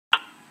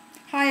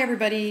Hi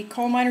everybody,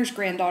 coal miner's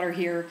granddaughter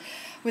here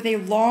with a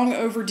long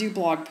overdue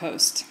blog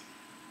post.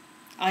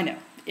 I know,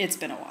 it's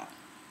been a while.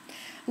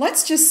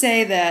 Let's just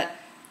say that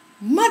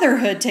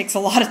motherhood takes a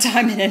lot of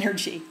time and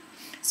energy.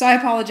 So I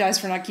apologize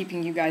for not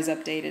keeping you guys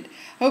updated.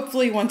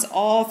 Hopefully once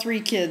all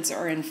 3 kids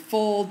are in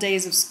full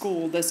days of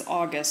school this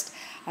August,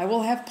 I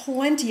will have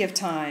plenty of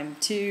time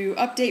to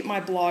update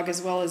my blog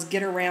as well as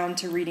get around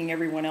to reading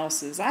everyone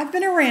else's. I've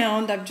been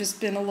around, I've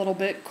just been a little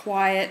bit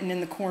quiet and in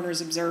the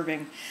corners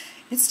observing.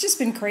 It's just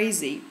been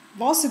crazy.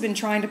 I've also been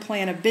trying to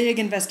plan a big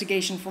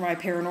investigation for my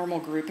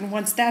paranormal group, and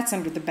once that's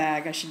under the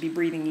bag, I should be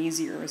breathing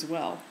easier as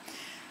well.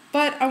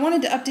 But I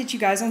wanted to update you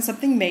guys on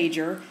something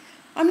major.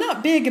 I'm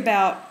not big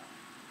about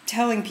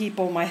telling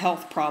people my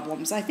health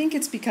problems. I think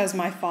it's because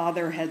my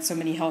father had so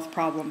many health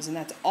problems, and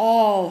that's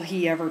all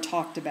he ever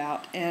talked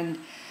about. And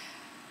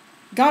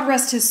God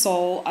rest his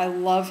soul, I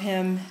love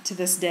him to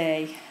this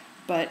day,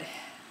 but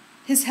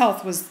his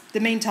health was the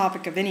main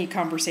topic of any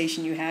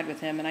conversation you had with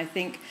him, and I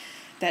think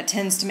that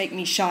tends to make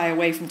me shy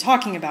away from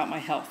talking about my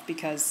health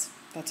because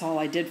that's all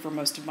I did for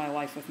most of my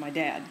life with my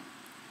dad.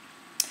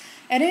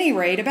 At any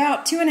rate,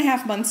 about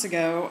 2.5 months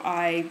ago,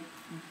 I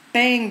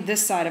banged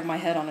this side of my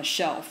head on a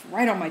shelf,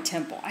 right on my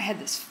temple. I had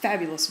this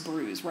fabulous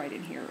bruise right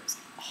in here. It was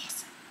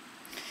awesome.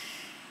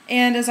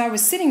 And as I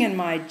was sitting in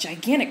my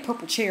gigantic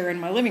purple chair in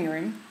my living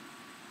room,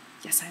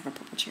 yes, I have a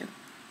purple chair,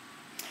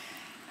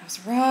 I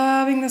was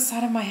rubbing the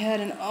side of my head,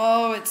 and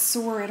oh, it's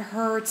sore, it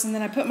hurts. And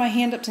then I put my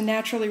hand up to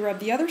naturally rub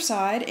the other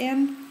side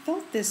and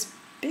felt this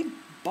big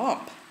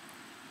bump.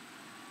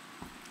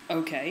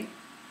 Okay,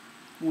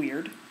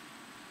 weird.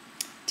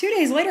 2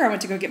 days later, I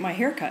went to go get my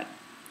hair cut.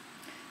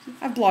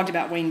 I've blogged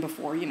about Wayne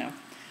before, you know.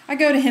 I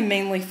go to him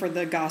mainly for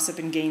the gossip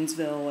in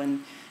Gainesville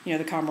and, you know,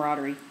 the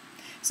camaraderie.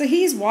 So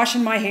he's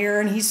washing my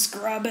hair and he's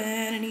scrubbing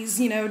and he's,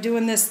 you know,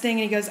 doing this thing.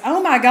 And he goes,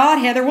 "Oh my God,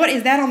 Heather, what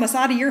is that on the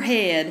side of your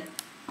head?"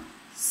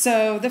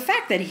 So the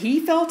fact that he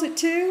felt it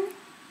too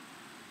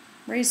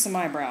raised some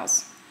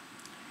eyebrows.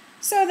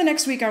 So the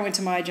next week I went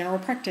to my general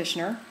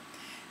practitioner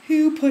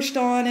who pushed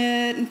on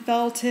it and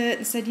felt it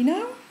and said, "You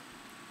know,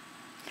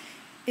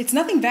 it's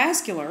nothing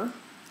vascular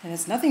and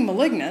it's nothing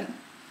malignant,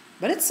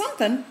 but it's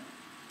something.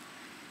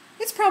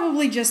 It's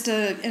probably just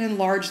an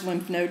enlarged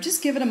lymph node.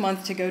 Just give it a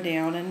month to go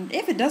down. And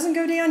if it doesn't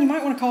go down, you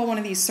might want to call one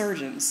of these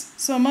surgeons."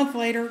 So a month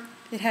later,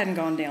 it hadn't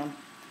gone down.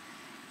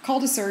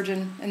 Called a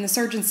surgeon, and the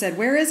surgeon said,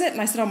 "Where is it?" And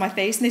I said, "On my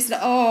face." And they said,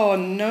 "Oh,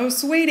 no,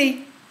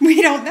 sweetie.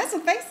 We don't mess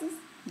with faces.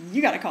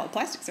 You got to call a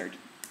plastic surgeon."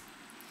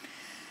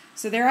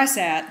 So there I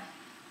sat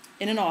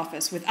in an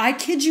office with, I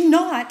kid you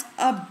not,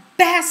 a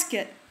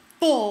basket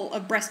full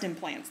of breast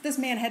implants. This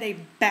man had a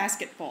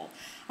basket full.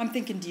 I'm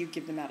thinking, do you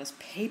give them out as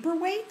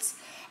paperweights?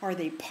 Are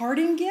they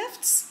parting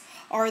gifts?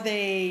 Are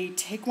they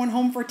take one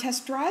home for a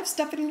test drive,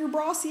 stuff it in your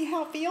bra, see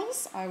how it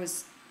feels? I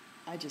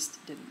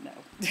just didn't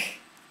know.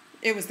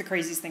 It was the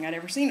craziest thing I'd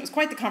ever seen. It was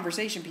quite the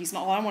conversation piece, and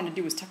all I wanted to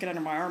do was tuck it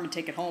under my arm and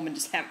take it home and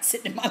just have it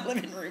sitting in my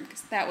living room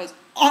because that was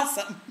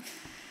awesome.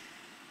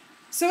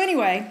 So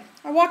anyway,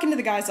 I walk into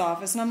the guy's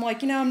office, and I'm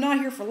like, you know, I'm not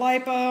here for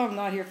lipo, I'm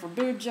not here for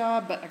boob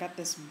job, but I got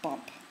this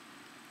bump.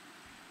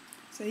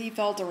 So he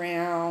felt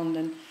around,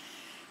 and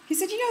he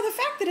said, "You know, the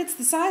fact that it's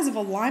the size of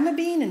a lima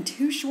bean in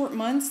 2 short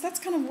months, that's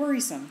kind of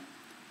worrisome.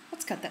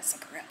 Let's cut that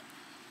sucker out."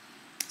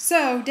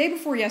 So, day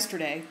before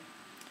yesterday,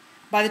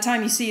 by the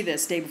time you see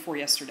this, day before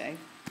yesterday,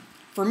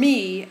 for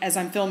me, as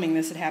I'm filming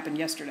this, it happened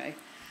yesterday,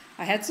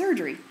 I had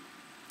surgery.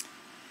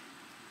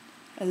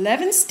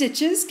 11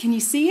 stitches. Can you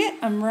see it?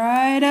 I'm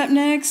right up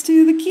next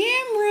to the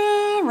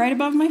camera, right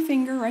above my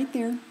finger, right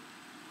there.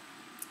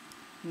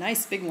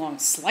 Nice big long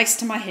slice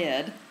to my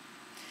head.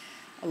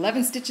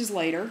 11 stitches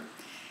later,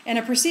 and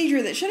a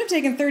procedure that should have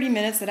taken 30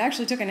 minutes that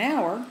actually took an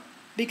hour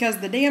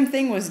because the damn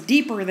thing was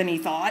deeper than he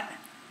thought.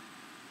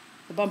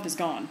 The bump is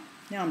gone.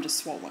 Now I'm just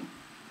swollen.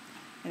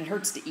 And it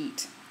hurts to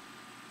eat.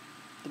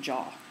 The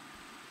jaw.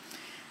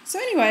 So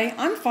anyway,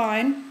 I'm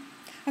fine.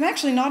 I'm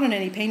actually not on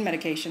any pain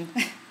medication,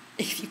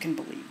 if you can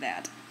believe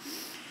that.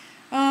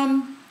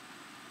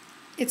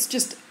 It's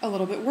just a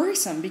little bit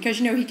worrisome because,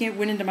 you know, he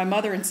went into my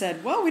mother and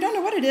said, "Well, we don't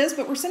know what it is,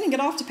 but we're sending it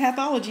off to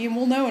pathology and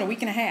we'll know in a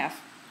week and a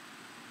half."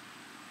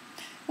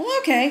 Well,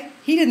 okay,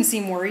 he didn't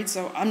seem worried,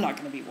 so I'm not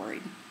going to be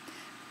worried.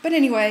 But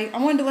anyway, I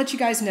wanted to let you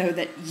guys know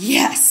that,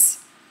 yes,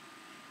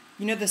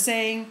 you know the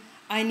saying,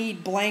 "I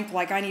need blank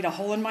like I need a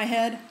hole in my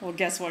head"? Well,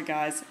 guess what,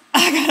 guys?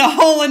 I got a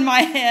hole in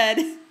my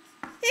head.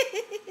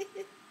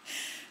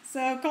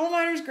 So, coal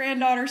miner's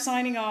granddaughter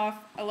signing off.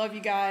 I love you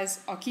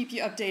guys. I'll keep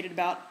you updated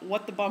about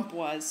what the bump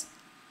was.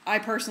 I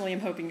personally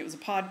am hoping it was a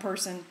pod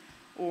person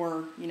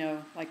or, you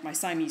know, like my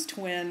Siamese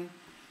twin,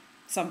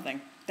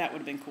 something. That would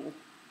have been cool.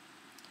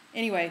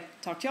 Anyway,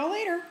 talk to y'all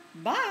later.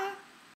 Bye.